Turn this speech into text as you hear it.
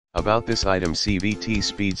About this item: CVT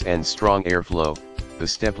speeds and strong airflow. The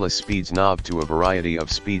stepless speeds knob to a variety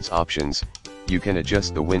of speeds options. You can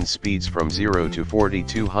adjust the wind speeds from 0 to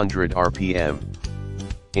 4200 RPM.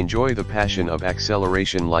 Enjoy the passion of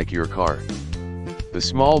acceleration like your car. The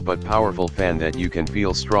small but powerful fan that you can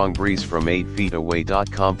feel strong breeze from 8 feet away.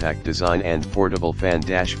 Compact design and portable fan.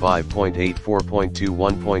 5.8 4.2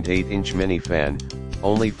 1.8 inch mini fan,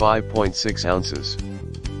 only 5.6 ounces.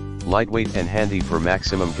 Lightweight and handy for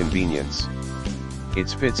maximum convenience. It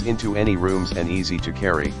fits into any rooms and easy to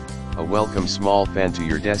carry, a welcome small fan to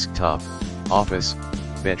your desktop, office,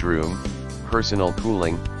 bedroom, personal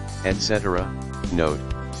cooling, etc. Note: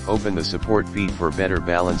 open the support feet for better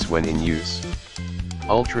balance when in use.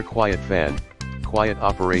 Ultra quiet fan. Quiet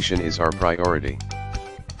operation is our priority.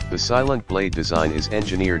 The silent blade design is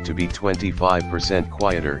engineered to be 25%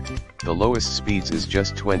 quieter, the lowest speeds is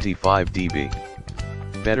just 25 dB.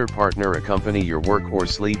 Better partner accompany your work or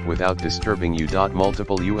sleep without disturbing you.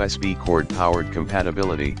 Multiple USB cord powered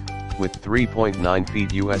compatibility, with 3.9 feet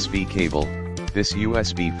USB cable. This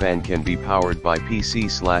USB fan can be powered by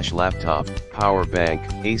PC/laptop, power bank,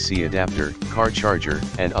 AC adapter, car charger,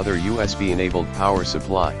 and other USB-enabled power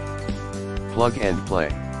supply. Plug and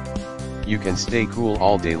play. You can stay cool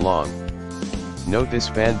all day long. Note: this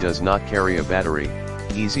fan does not carry a battery,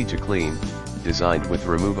 easy to clean, designed with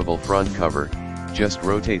removable front cover. Just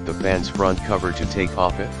rotate the fan's front cover to take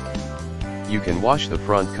off it. You can wash the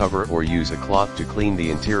front cover or use a cloth to clean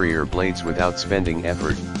the interior blades without spending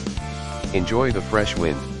effort. Enjoy the fresh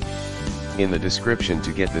wind. In the description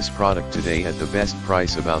to get this product today at the best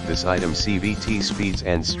price. About this item: CVT speeds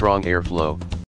and strong airflow.